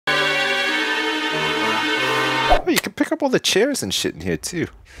Oh, you can pick up all the chairs and shit in here too.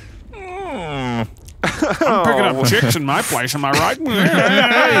 I'm picking up chicks in my place, am I right?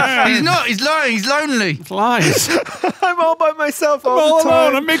 He's not. He's lying. He's lonely. Lies. I'm all by myself I'm all all the time.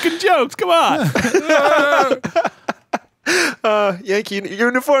 alone. I'm making jokes. Come on. Yankee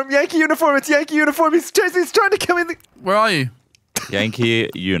uniform. Yankee uniform. It's Yankee uniform. He's trying to come in. Where are you? Yankee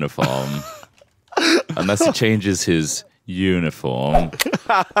uniform. Unless he changes his uniform. Do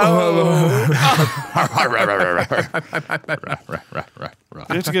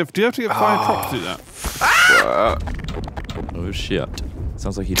you have to get 5 props to do that? Oh shit.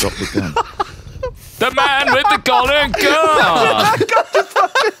 Sounds like he dropped the gun. The man with the golden gun!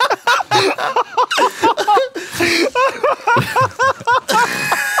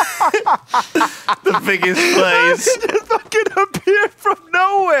 The biggest plays. Just fucking appear from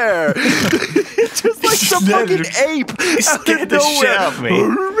nowhere. It's just like some fucking ape. He scared the shit out of me.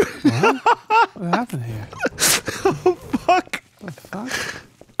 What happened here? Oh, fuck. What the fuck?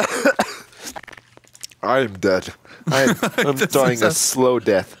 I am dead. I'm dying a slow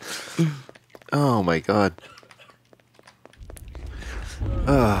death. Oh my god.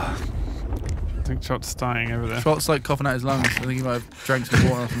 I think Trott's dying over there. Trott's like coughing out his lungs. I think he might have drank some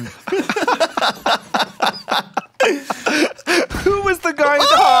water or something. Who was the guy?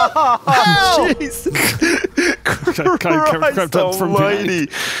 Oh, jeez. Christ almighty.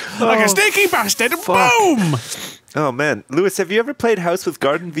 Like a sneaky bastard. Boom! Oh man. Lewis, have you ever played House with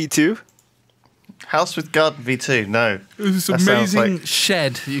Garden V2? House with Garden V2? No. This That sounds amazing like-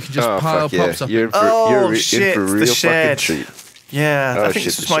 shed that you can just Oh, pile fuck yeah. props up You're in. in for, Oh, you're shit, in for a the real fucking shed. treat. Yeah, Oh, I think shit,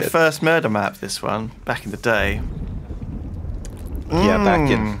 this was the my shit. first murder map, this one, back in the day. Yeah,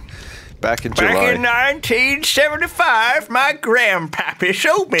 back in July. 1975, my grandpappy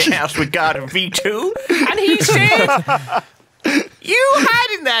showed me House with Garden V2, and he said, "You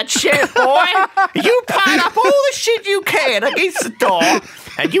hide in that shed, boy. You pile up all the shit you can against the door,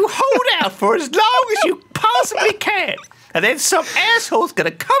 and you hold out for as long as you possibly can. And then some asshole's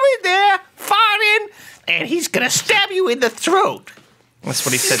gonna come in there, fire in, and he's gonna stab you in the throat." That's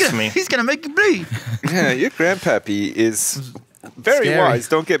what he said to me. He's gonna make you bleed. Yeah, your grandpappy is very Scary. wise,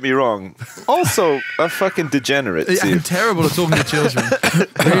 don't get me wrong. Also a fucking degenerate, too. I'm terrible at talking to children.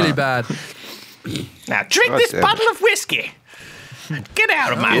 Really bad. Now drink God this damn it. bottle of whiskey. Get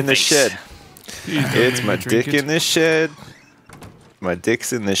out of my In the face. shed. It's my drink dick it. in the shed. My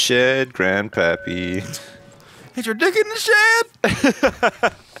dick's in the shed, Grandpappy. It's your dick in the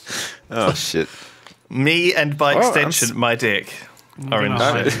shed. Oh, shit. Me and by Oh, I'm extension, my dick are in I'm the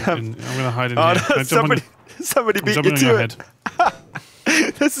gonna shed. hide in- I'm gonna hide in Oh, here. no, Can I jump on- somebody I'm beat you jumping on to your it. head.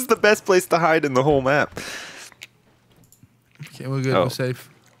 This is the best place to hide in the whole map. Okay, we're good. Oh. We're safe.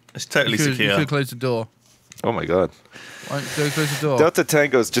 It's totally You secure. could close the door. Oh, my God. Why don't you go close the door? Delta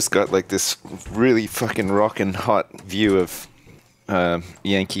Tango's just got like this really fucking rockin' hot view of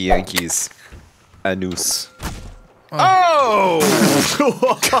Yankee's anus. Oh!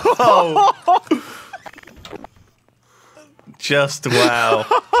 Just wow.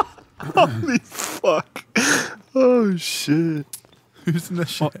 Holy fuck. Oh, shit. Who's in the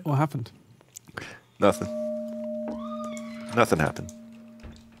shed? What happened? Nothing. Nothing happened.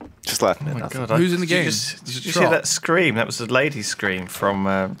 Just laughing at Oh my nothing. God, Who's in the game? Did Is it you hear Trott? that scream? That was a lady's scream from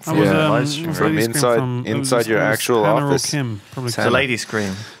That Yeah. was, live stream. it was a From lady scream inside- inside your it was actual Hannah or office. Kim, probably. It's The Hannah. lady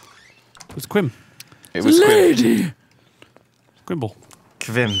scream. It was Quim. It was Quim. Lady. Quimble.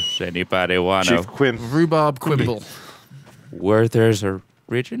 Kvim. Does anybody want Chief to Quim. Rhubarb Quimble. Werther's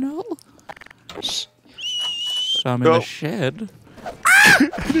original? Some in No. the shed.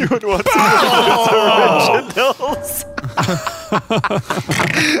 You would want some originals.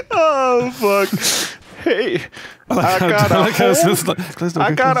 Oh, fuck. Hey, I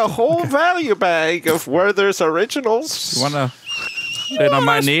got a whole value bag of Werther's originals. You want to sit on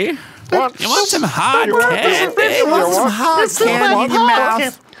my knee? You want some hard candy? You want some hard candy in your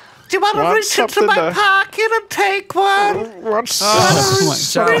mouth? Do you want to Want reach into something my to- pocket and take one? Want Oh, my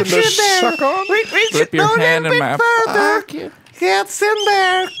something God. to Reach in there. suck on? Reach Slip it no, your a hand little in bit my further. pocket. Yeah, it's in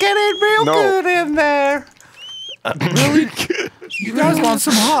there. Get it real No. good in there. You guys want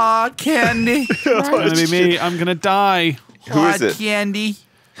some hard candy? It's gonna be me. I'm gonna die. Who is Hard it? candy.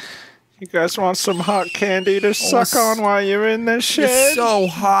 You guys want some hot candy to suck s- on while you're in the It's shed? so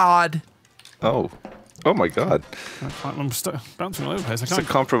hard. Oh. Oh my God. I'm bouncing all over the place. I It's a can't.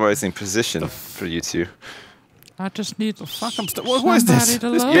 compromising position for you two. I just need Fuck, I'm stuck. What is this?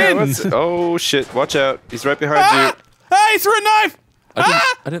 somebody to love. Yeah, what's, oh shit, watch out. He's right behind Ah! Hey, he threw a knife!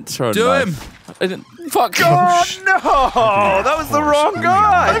 I didn't throw a Do knife. him. I didn't. Fuck. you. Oh no! That was the wrong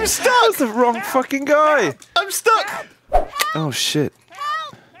guy! I'm stuck! That was the wrong fucking guy! I'm stuck. Oh shit.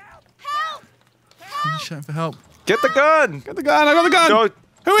 I'm shouting for help. Get the gun. Get the gun. I got the gun. No,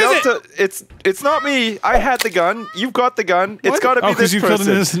 Who is Delta, it's not me. I had the gun. You've got the gun. It's got to be this you killed an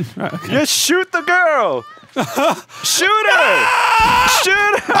person. innocent. Right, okay. Just shoot the girl. Shoot her.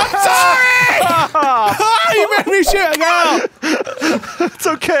 Shoot her. I'm sorry. You made me shoot a girl. It's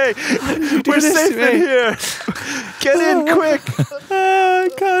okay. We're safe in here. Get in quick. I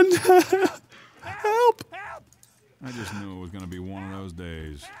can't. Help. I just knew it was going to be one of those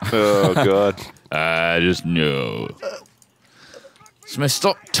days. Oh, God. I just knew. Smith,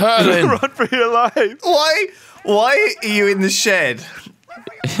 stop turning. Run for your life. Why are you in the shed?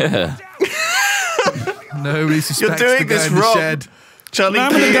 Yeah. Nobody suspects You're doing the guy this in the wrong. shed. Charlie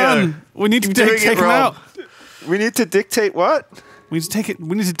Man with the Theo. gun. We need to You're doing take it him wrong. out. We need to dictate what? We need to take it.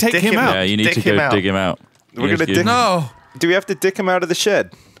 We need to take Dick him him out. Yeah, you need Dick to him go out. dig him out. We're gonna dig- No, Do we have to dick him out of the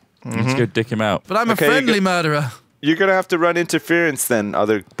shed? You need to go dig him out. but I'm a Okay, friendly you murderer. You're going to have to run interference then,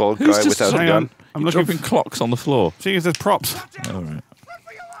 other bald Who's guy just without a hang gun. on. I'm You're looking dropping clocks on the floor. seeing if there's props. All right.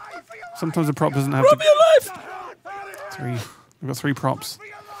 Sometimes the prop doesn't have Rob to. your life. Three. We've got 3 props.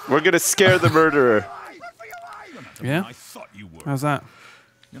 We're going to scare the murderer. Yeah. I thought you were. How's that?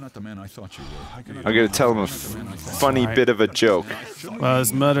 You're not the man I thought you were. I'm going to tell him a funny bit of a joke. Well,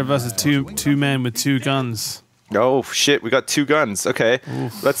 it's murder versus two men with 2 guns. Oh, shit. We got 2 guns. Okay.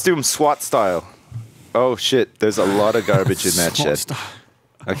 Let's do them SWAT style. Oh, shit. There's a lot of garbage in that shed.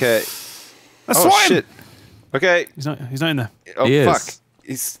 Okay. Let's Oh, swat him. shit. Okay. He's not in there. Oh, He is. fuck.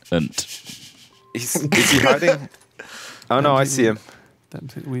 Is he hiding? Oh, no. I see him.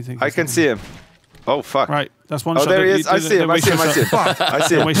 We think I can see him. Oh, fuck. Right, that's one Oh, shot. there he Don't- is. I don't- see him. don't I waste see him. your I see him. shot. I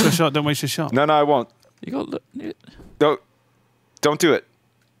see Don't him. waste your shot. Don't waste your shot. No, I won't. You got. Don't do it.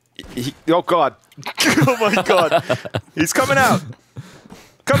 Oh, God. Oh, my God. He's coming out.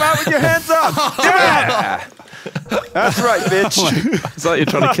 Come out with your hands up. Yeah. That's right, bitch. It's like you're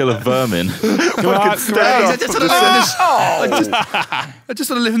trying to kill a vermin. Come on, I just want to live in this. I just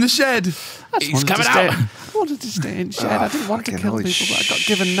want to live in the shed. He's coming out. I wanted to stay in shed. I didn't want to fucking kill holy people, but I got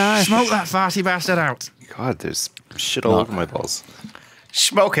given knife. Smoke that farty bastard out. God, there's shit all over my balls.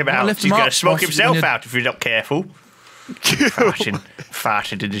 Smoke him out. lift He's him going up to smoke whilst himself when you're- out if you're not careful.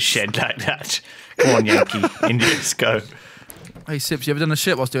 farting in the shed like that. Come on, Yankee. Let's go. Hey, Sips, you ever done a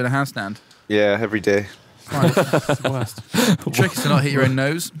shit whilst doing a handstand? Yeah, every day. It's the worst. The trick is to not hit your own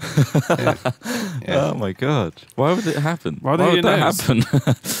nose. Oh my god! Why would it happen? Why would it hit that your nose? happen?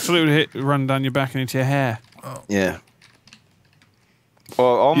 So it would run down your back and into your hair. Yeah. Well,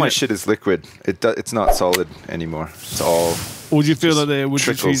 all my shit is liquid. It's not solid anymore. It's all. Or do you feel that it would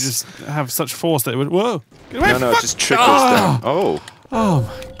literally trickles. just have such force that it would? Whoa! Get away! No, it fuck! just trickles down. Oh. Oh,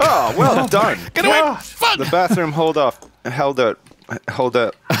 Oh, well done. get away! Fuck! The bathroom held out. Hold up. Hold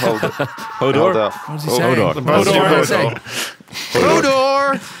up. Hold up. Hold up. What does he say? Hodor. What does Hodor. he say?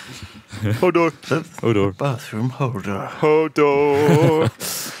 Hodor. Hodor. Hodor. Bathroom holder. Hodor.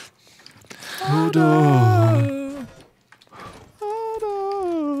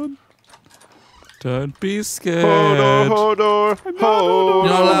 Don't be scared. Hodor. Hodor. You're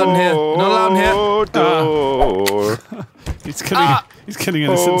not allowed in here. You're not allowed in here. Hodor. He's killing. He's killing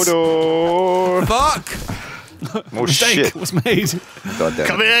innocents. Hodor. Fuck. Oh, Mistake shit. was made. God damn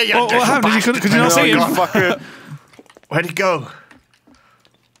Come it. here, you What little happened? bastard. Could you not see You him? fucker. Where'd he go?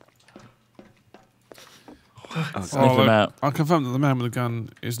 Sniff him out. I'll confirm that the man with the gun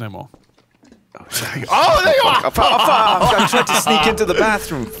is no more. Oh, there you are! I tried to sneak into the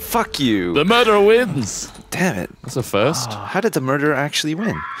bathroom. Fuck you. The murderer wins. Damn it. That's a first. How did the murderer actually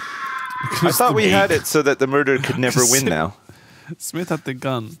win? I thought we had it so that the murderer could never win now. Smith had the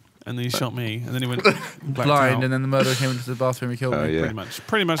gun, and then he shot me, and then he went blacked Blind, out. and then the murderer came into the bathroom and killed Oh, me. yeah.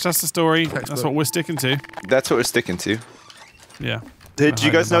 Pretty much. That's the story. That's what we're sticking to. That's what we're sticking to. Yeah. Did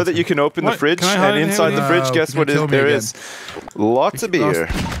you guys know that you can open the What? fridge Can I hide and in here inside with the you? fridge, No, guess you what can kill me there again. is? Lots of beer.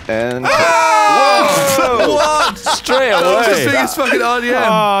 And What? Straight That was the away. biggest fucking RDM.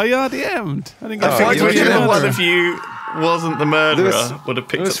 Oh, you're DM'd. I didn't get I to think see whichever you. one of you wasn't the murderer Lewis- would have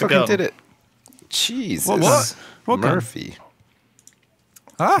picked Lewis up the fucking gun. did it. Jesus. What? What gun? Murphy.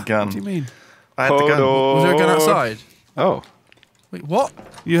 Gun. What do you mean? I had the gun. Hodor. Was there a gun outside? Oh. Wait, what?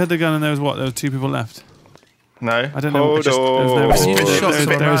 You had the gun, and there was what? There were 2 people left. No. I don't know. It Hodor. was You just shot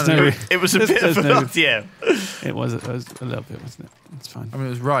someone there was no. randomly. It was a bit There's of no- an yeah. It was a little bit, wasn't it? It's fine. I mean, it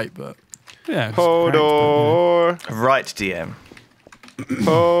was right, but Yeah. it was pranked, Hodor. Right, DM.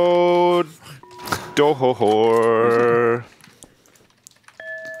 Hodor.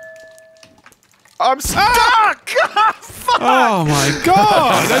 I'm stuck! but- Oh my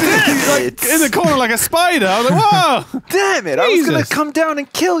god! He's like in the corner like a spider. I was like, whoa! Damn it! I was gonna Jesus. come down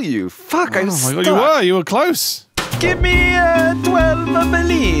and kill you. Fuck! I Oh was my stuck. god, you were close. Give me 12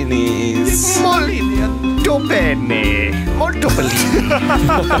 Bellinis. Molly, dope. bene. Molto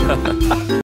bene.